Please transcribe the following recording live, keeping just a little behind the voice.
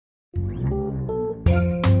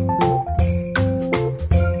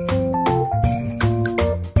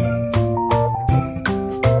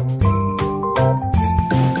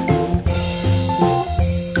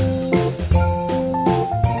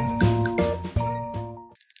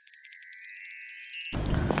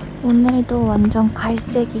오늘도 완전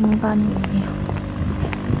갈색 인간이에요.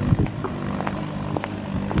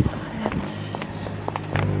 가야지.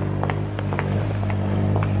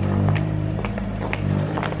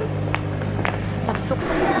 약속.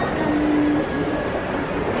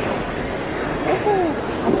 오호,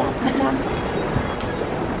 가자, 가자.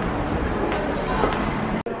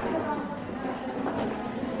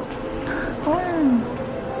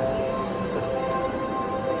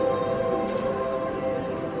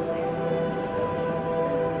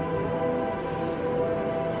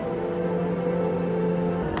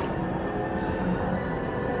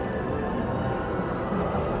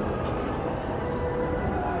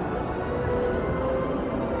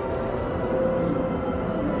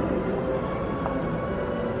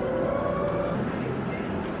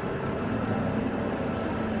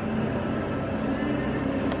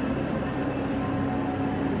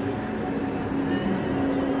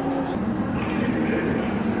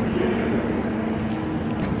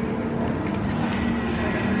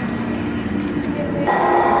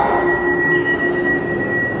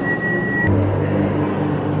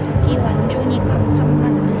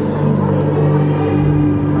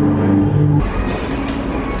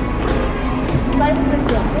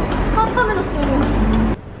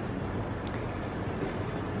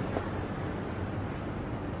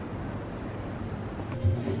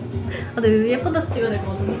 근데 예쁜 데서 찍어야 될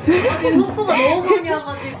것 같은데. 아, 지금 소포가 너무 많이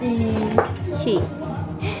와가지고. 히.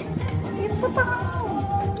 예쁘다.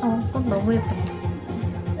 꽃 너무 예쁘다.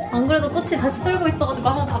 안 그래도 꽃이 다시 떨고 있어가지고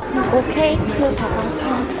한번 봤어. 케이크 받아서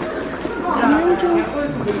가는 중.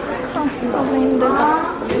 너무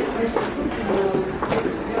힘들다.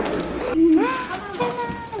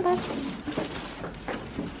 맛있어.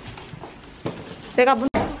 내가 문.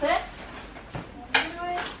 그래?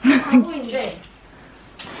 가구인데.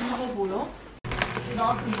 가구 보여?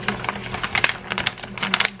 나왔으면 좋겠어.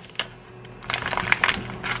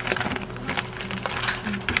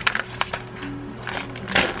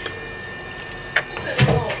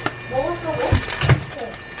 먹었어, 뭐?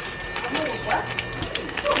 안 먹을 거야?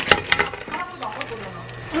 하나도 안 먹었잖아.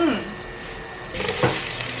 응.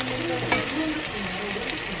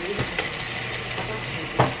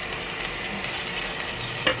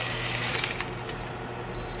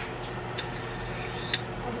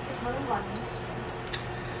 자는 거 아니야?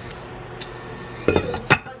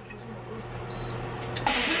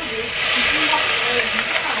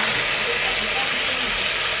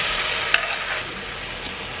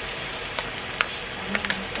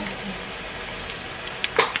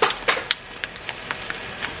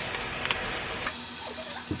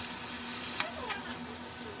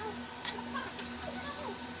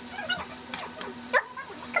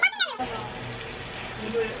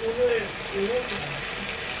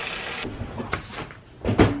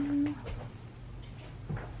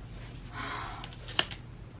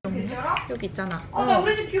 여기 있잖아. 나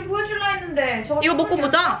우리 집 뷰 보여줄라 했는데 이거 먹고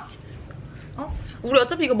보자. 우리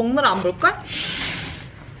어차피 이거 먹느라 안 볼걸?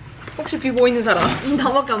 혹시 뷰 보이는 사람?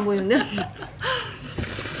 나밖에 안 보이는데?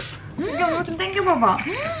 이거 좀 당겨봐봐.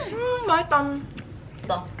 맛있다.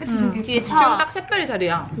 그치 저기 뒤에 차. 지금 딱 샛별이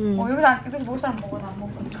자리야. 여기서 먹을 사람 먹어. 나 안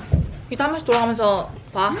먹어. 이따 한 번씩 돌아가면서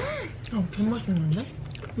봐. 전 맛있는데?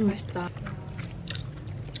 맛있다.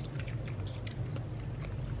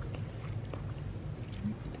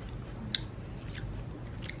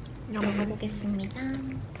 먹어보겠습니다.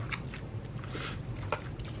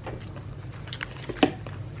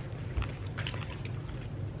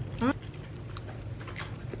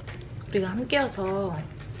 우리가 함께여서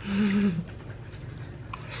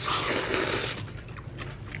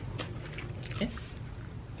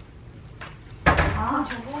아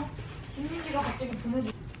저거 김민지가 갑자기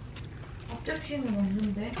보내줘. 앞접시는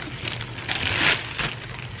없는데.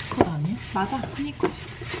 그거 아니야? 맞아, 한입 거지.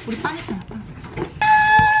 우리 빵 했잖아, 빵.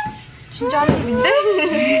 진짜 한 입인데?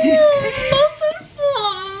 나 슬퍼.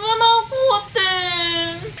 눈물 나올 것 같아.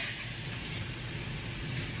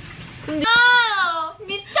 근데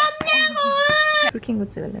미쳤냐고. 불킨 거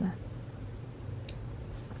찍을래 나.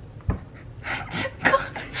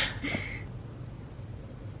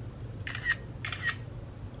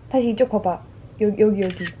 다시 이쪽 봐봐. 여기.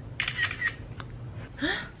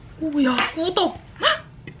 오, 야, 구독.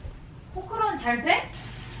 포크런 잘 돼?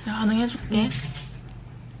 야, 가능해줄게.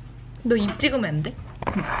 너 입 찍으면 안 돼?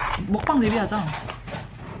 먹방 데뷔하자.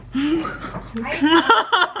 아이스로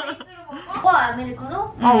먹어?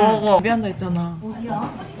 아메리카노? 먹어. 데뷔한다 했잖아. 어디야?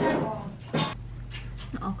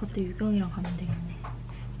 아, 그때 유경이랑 가면 되겠네.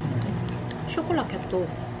 쇼콜라 캣도.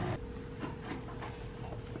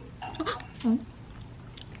 응?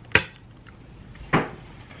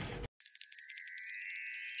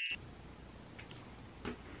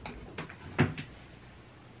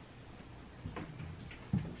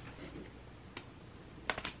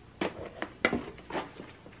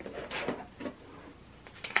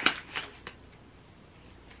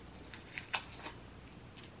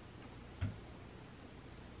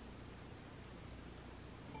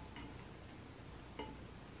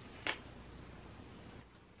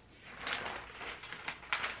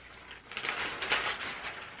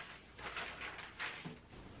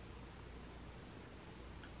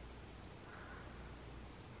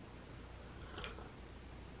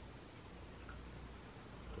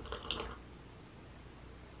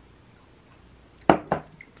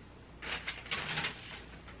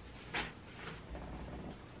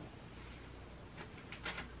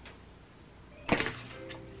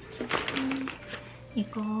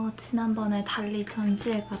 이거 지난번에 달리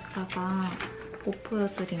전시회 갔다가 못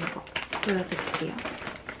보여드린 거 보여드릴게요.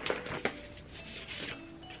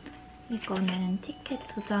 이거는 티켓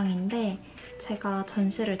 2장인데 제가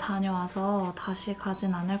전시를 다녀와서 다시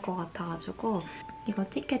가진 않을 것 같아가지고 이거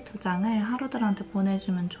티켓 2장을 하루들한테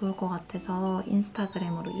보내주면 좋을 것 같아서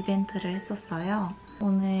인스타그램으로 이벤트를 했었어요.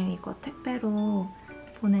 오늘 이거 택배로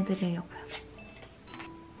보내드리려고요.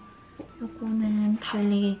 요거는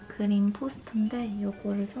달리 그림 포스터인데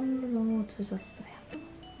요거를 선물로 주셨어요.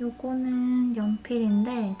 요거는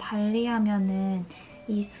연필인데 달리 하면은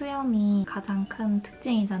이 수염이 가장 큰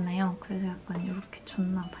특징이잖아요. 그래서 약간 이렇게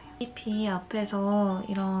줬나봐요. 잎이 앞에서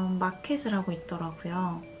이런 마켓을 하고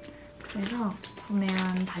있더라고요. 그래서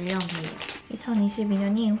구매한 달력이에요.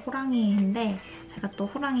 2022년이 호랑이인데 제가 또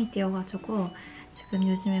호랑이 띄어가지고 지금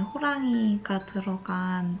요즘에 호랑이가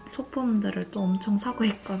들어간 소품들을 또 엄청 사고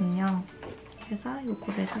있거든요. 그래서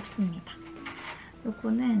요거를 샀습니다.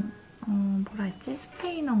 요거는 뭐라 했지?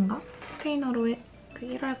 스페인어인가? 스페인어로 그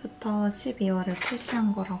 1월부터 12월을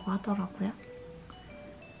표시한 거라고 하더라고요.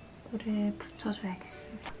 이거를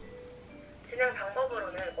붙여줘야겠습니다. 진행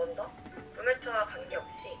방법으로는 먼저 구매처와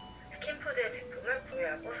관계없이 스킨푸드의 제품을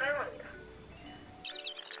구매하고 사용합니다.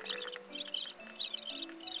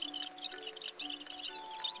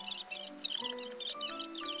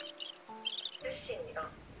 실시입니다.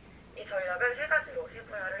 이 전략은 3가지로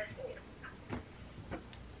세분화를 했습니다.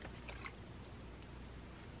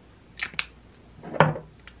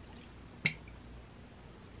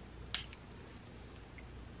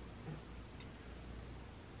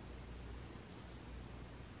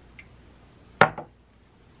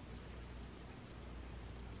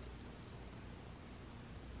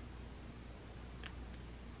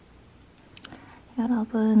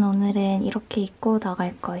 여러분, 오늘은 이렇게 입고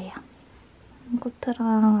나갈 거예요.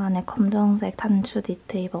 코트랑 안에 검정색 단추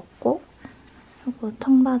니트 입었고 그리고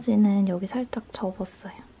청바지는 여기 살짝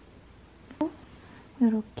접었어요.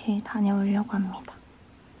 이렇게 다녀오려고 합니다.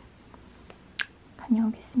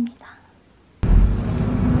 다녀오겠습니다.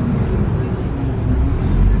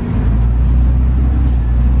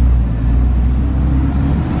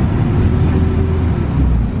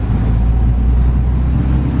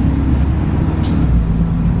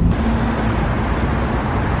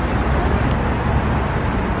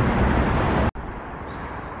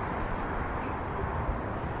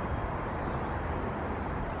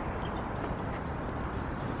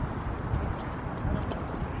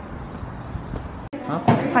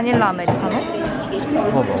 바닐라 아메리카노?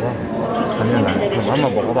 그거 먹어. 바닐라. 그거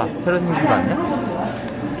한번 먹어봐. 새로 생긴 거 아니야?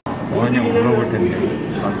 뭐하냐고 물어볼 텐데.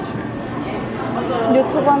 나한테 싫어.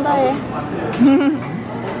 유튜브 한다 해. 아니야?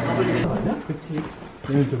 그치.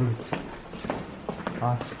 얘는 들어있지.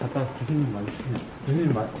 아, 갔다 와서 교수님 많이 시키네.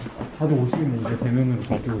 교수님 다들 오시겠네. 이제 대면으로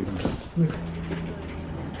바뀌고 이런 거.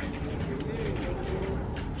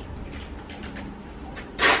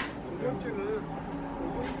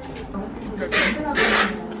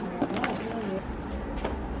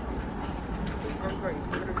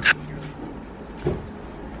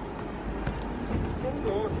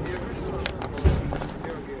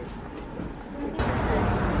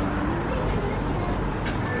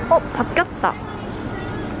 바뀌었다.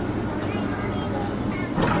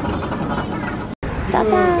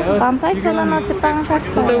 짜잔! 18,000원어치 빵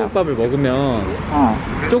샀어요. 순대국밥을 먹으면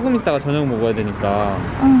조금 있다가 저녁 먹어야 되니까.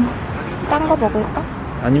 응. 딴 거 먹을까?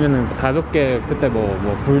 아니면은 가볍게 그때 뭐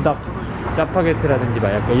불닭 짜파게티라든지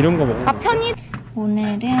막 약간 이런 거 먹으면. 편히.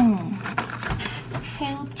 오늘은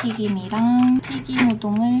새우튀김이랑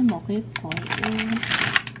튀김우동을 먹을 거예요.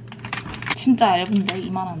 진짜 얇은데?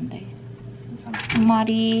 이만한데.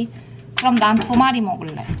 2마리. 그럼 난 2마리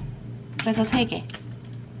먹을래. 그래서 3개.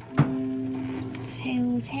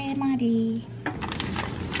 새우 3마리.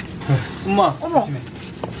 엄마. 어머. 조심해.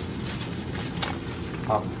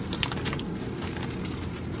 밥.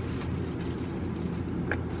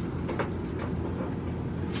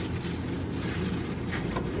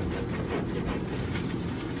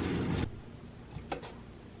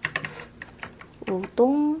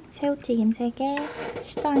 우동, 새우튀김 3개,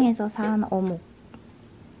 시장에서 산 어묵.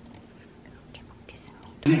 이렇게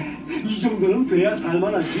먹겠습니다. 이 정도는 돼야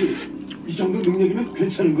살만하지. 이 정도 능력이면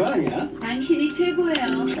괜찮은 거 아니야? 당신이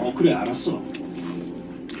최고예요. 그래 알았어.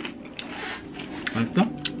 맛있어?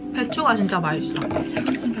 배추가 진짜 맛있어.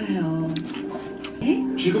 최고인가요?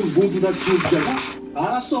 지금 모두 다 기억자가?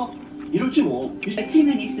 알았어. 이럴지 뭐.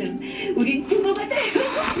 며칠만 있음 우린 부부 같아요.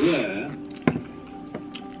 그래.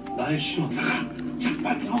 날 싫었다가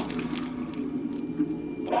자빠져.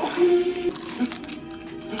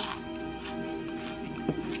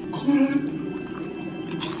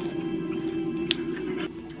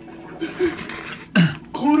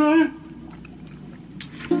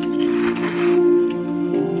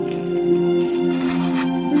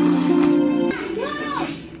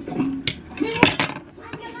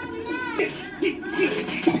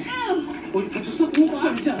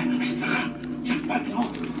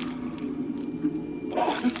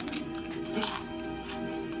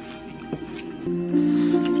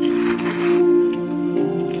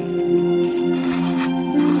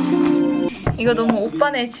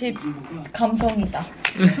 오빠네 집 감성이다.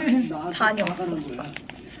 자녀.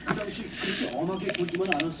 그 당시 그렇게 엄하게 보지만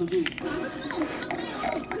않았어도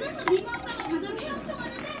그래서 네 아빠가 바다를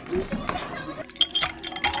헤엄쳐가는데 의심을 시작하고.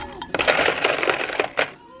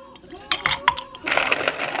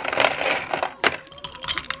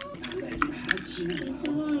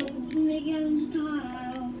 저는 무슨 얘기하는지 다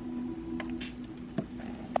알아요.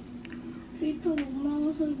 필터 못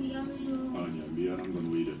나와서 미안해요. 아니야, 미안한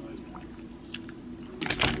건 오히려 나야.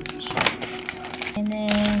 얘는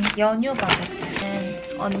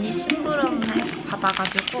연유바게트. 언니 심부름을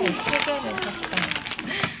받아가지고 3개를 샀어요.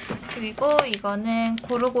 그리고 이거는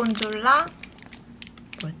고르곤졸라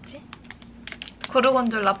뭐였지?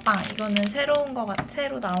 고르곤졸라 빵. 이거는 새로 나온 것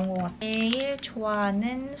같아. 제일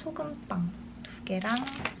좋아하는 소금빵 2개랑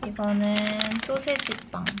이거는 소세지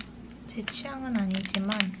빵. 제 취향은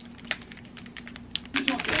아니지만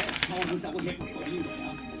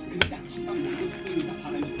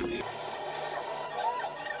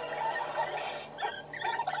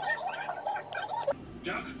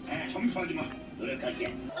자, 청소하지 마.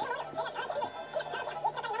 노력할게.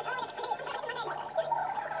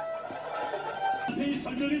 선생님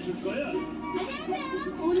설명해 줄 거야.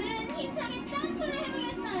 안녕하세요. 오늘은 힘차게 점프를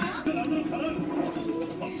해보겠어요. 나도 가라.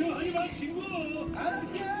 걱정하지 마, 친구.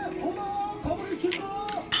 알았게. 고마워, 거북이 친구.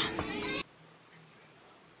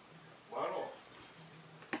 뭐하노?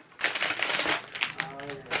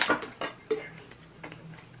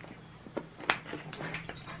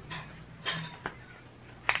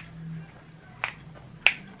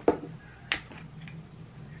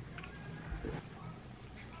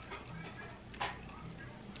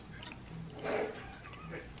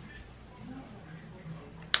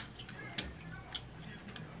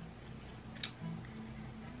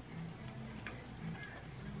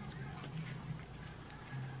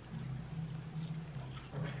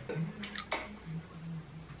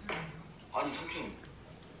 아니 삼촌,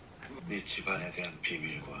 네 집안에 대한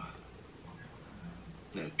비밀과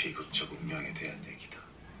내 비극적 운명에 대한 얘기다.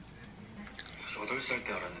 8살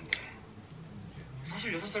때 알았는데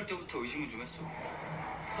사실 6살 때부터 의심은 좀 했어.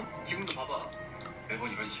 지금도 봐봐.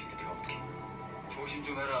 매번 이런 식인데 내가 어떡해. 조심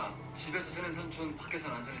좀 해라. 집에서 새는 삼촌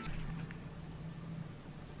밖에서는 안 새는 집.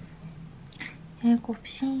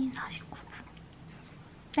 7시 49분.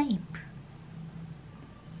 세이브.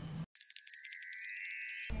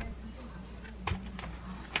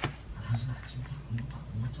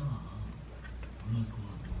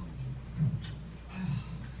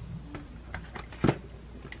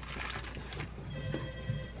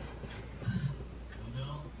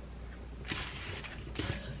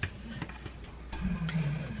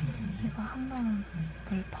 이거 한번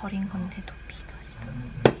물 버린 건데 높이 다시.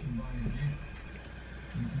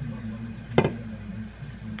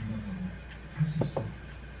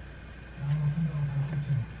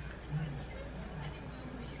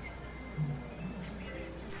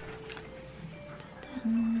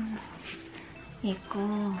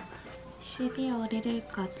 이거 12월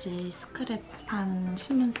 1일까지 스크랩한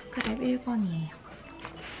신문 스크랩 1권이에요.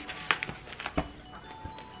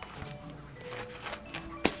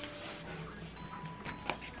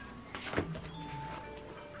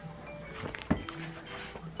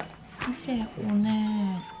 사실 오늘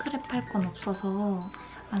스크랩 할 건 없어서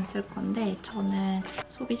안 쓸 건데 저는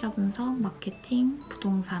소비자 분석, 마케팅,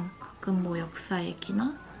 부동산, 가끔 뭐 역사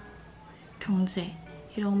얘기나 경제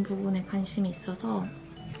이런 부분에 관심이 있어서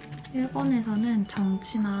 1번에서는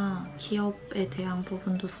정치나 기업에 대한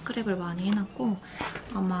부분도 스크랩을 많이 해놨고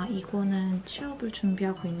아마 이거는 취업을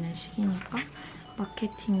준비하고 있는 시기니까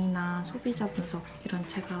마케팅이나 소비자 분석 이런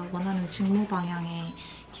제가 원하는 직무 방향의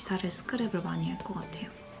기사를 스크랩을 많이 할 것 같아요.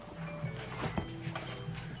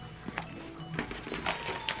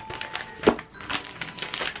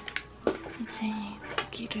 이제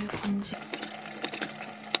고기를 건지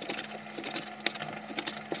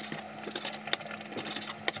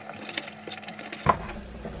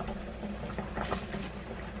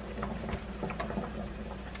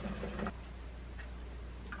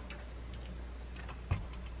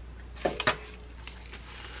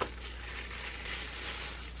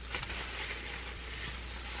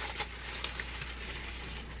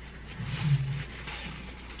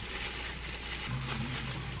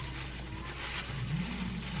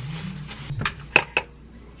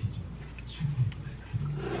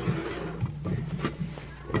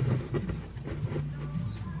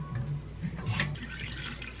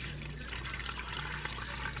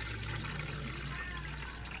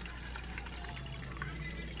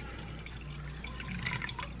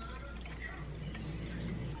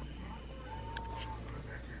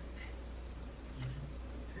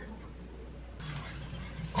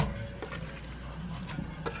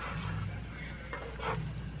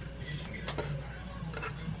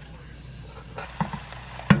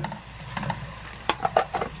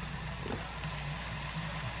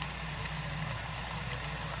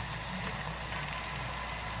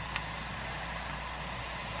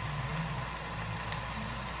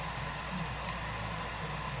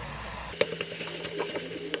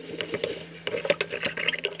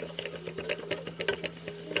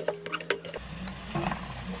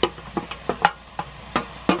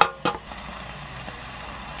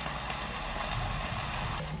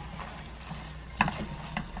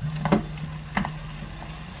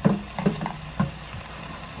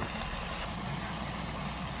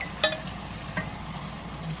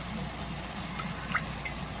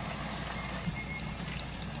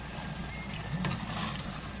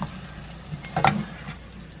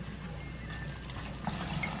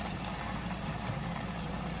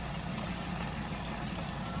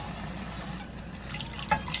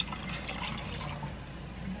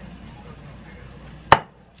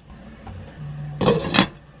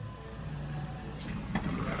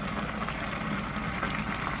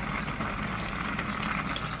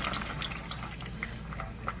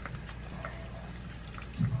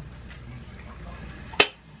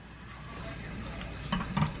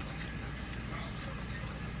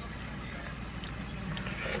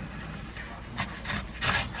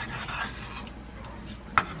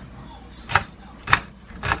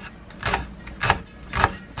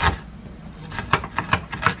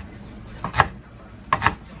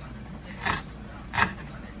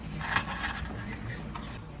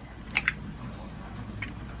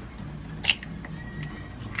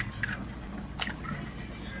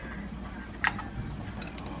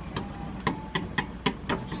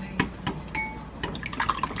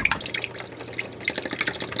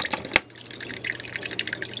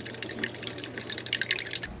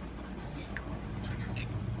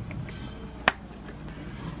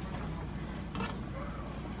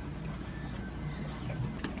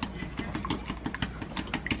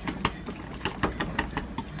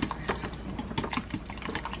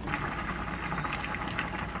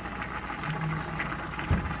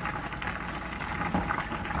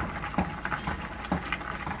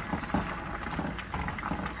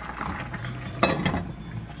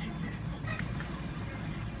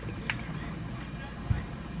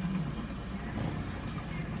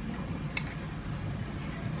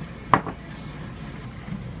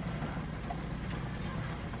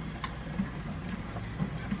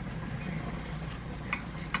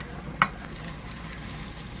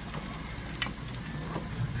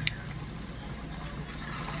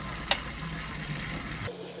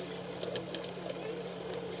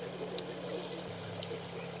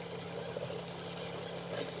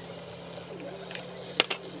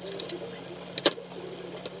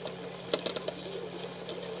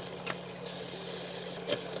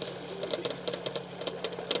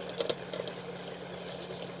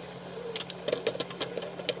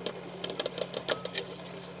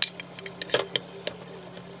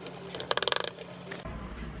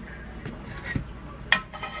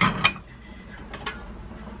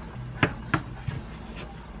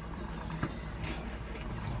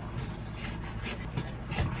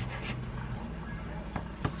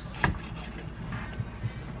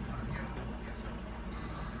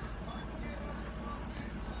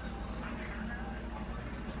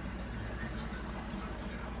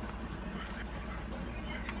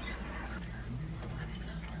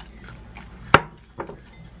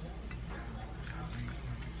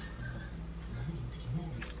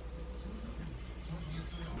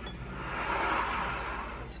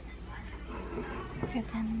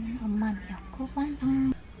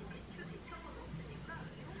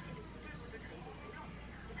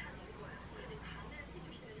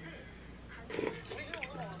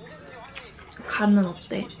간은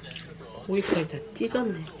어때? 고기까지 다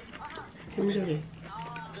찢었네. 힘들게.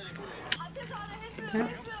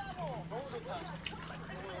 그래?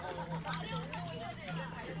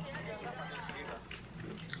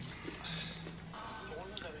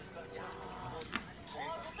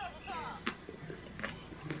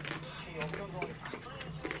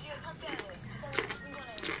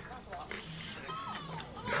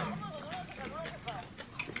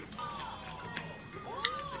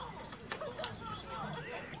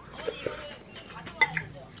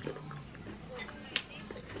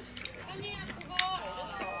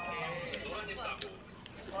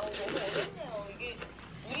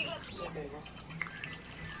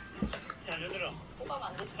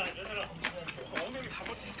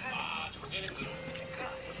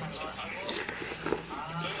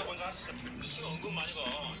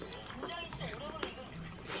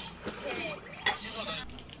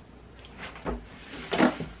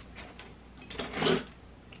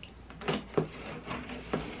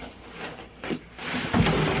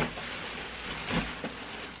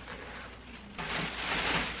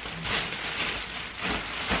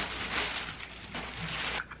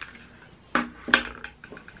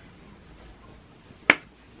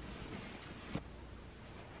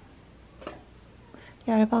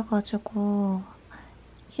 얇아가지고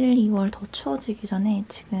 1, 2월 더 추워지기 전에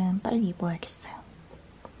지금 빨리 입어야겠어요.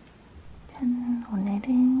 짠!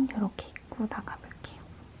 오늘은 이렇게 입고 나가볼게요.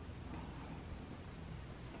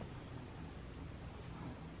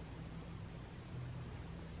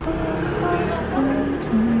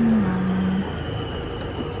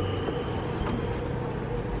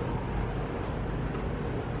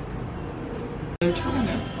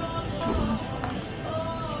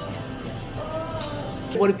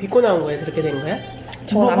 머리 빗고 나온 거예요? 저렇게 된 거야?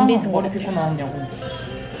 저 안 빗은 거 머리 같아요. 빗고 나왔냐고.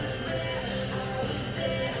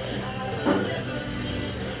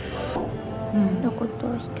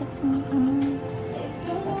 이것도 시켰습니다.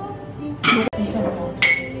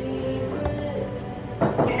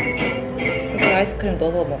 이거 아이스크림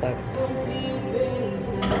넣어서 먹어야겠다.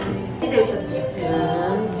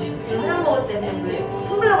 해양 먹을 때는 왜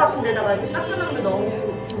텀블러 같은 데다가 이렇게 따끈한 물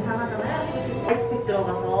넣으면 이상하잖아요. 아이스팩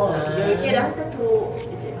들어가서 10개를 한 세트로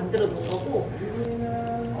이제 만들어 놓은 거고.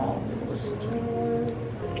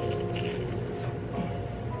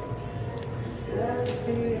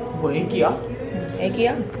 뭐 애기야?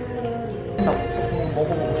 애기야? 먹어보고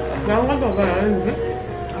싶어. 안 간다고 말 안 했는데?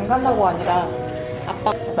 안 간다고 아니라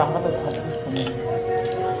아빠 나도 안 간다고 가지고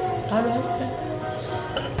싶었는데. 다음에 해줄게.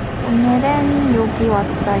 오늘은 여기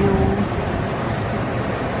왔어요.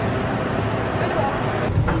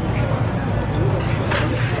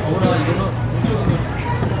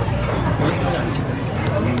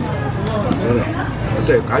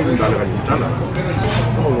 어때? 가위는 날아가지고 있잖아.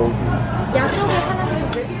 양쪽에 하나씩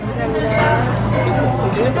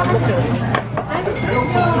감사합니다. 진짜 맛있죠?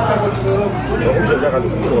 너무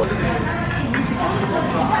젖어가지고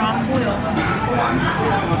안 보여.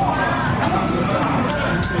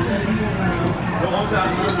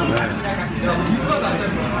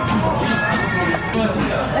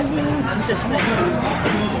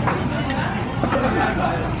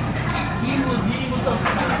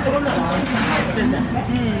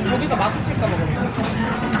 거기서 마주칠까 봐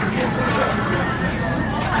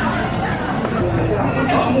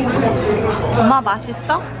엄마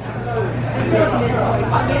맛있어? 근데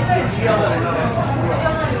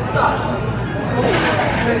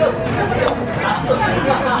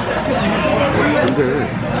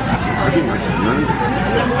아직 맛이 안 나는데.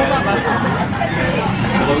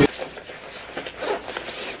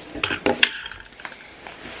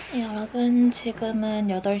 여러분 지금은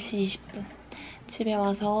 8시 20분. 집에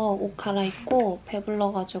와서 옷 갈아입고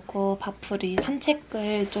배불러가지고 밥풀이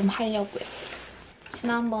산책을 좀 하려고요.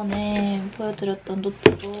 지난번에 보여드렸던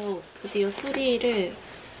노트북 드디어 수리를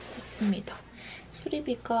했습니다.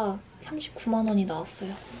 수리비가 39만 원이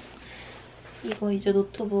나왔어요. 이거 이제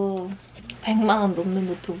노트북 100만 원 넘는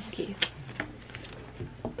노트북이에요.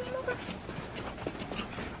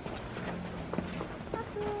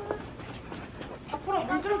 앞으로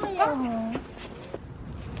물 좀 줄까?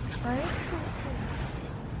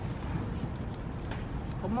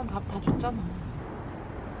 엄마 밥 다 줬잖아.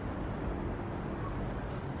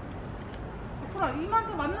 앞으로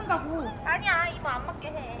이만큼 맞는다고. 아니야, 이모 안 맞게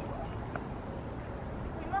해.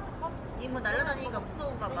 이모 날라다니니까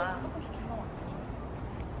무서운가 봐.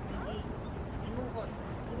 이모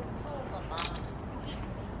무서운가 봐.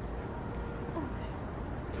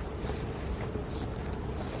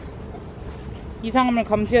 이상함을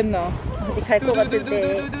감지했나? 어디 갈 것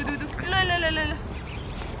같은데. 일로.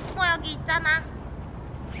 여기 있잖아.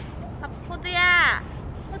 호두야.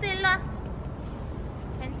 호두 일로 와.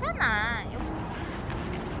 괜찮아.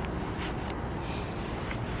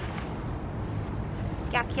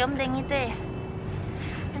 야, 귀염댕이들.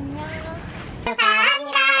 안녕.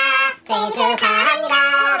 축하합니다. 생일 축하합니다.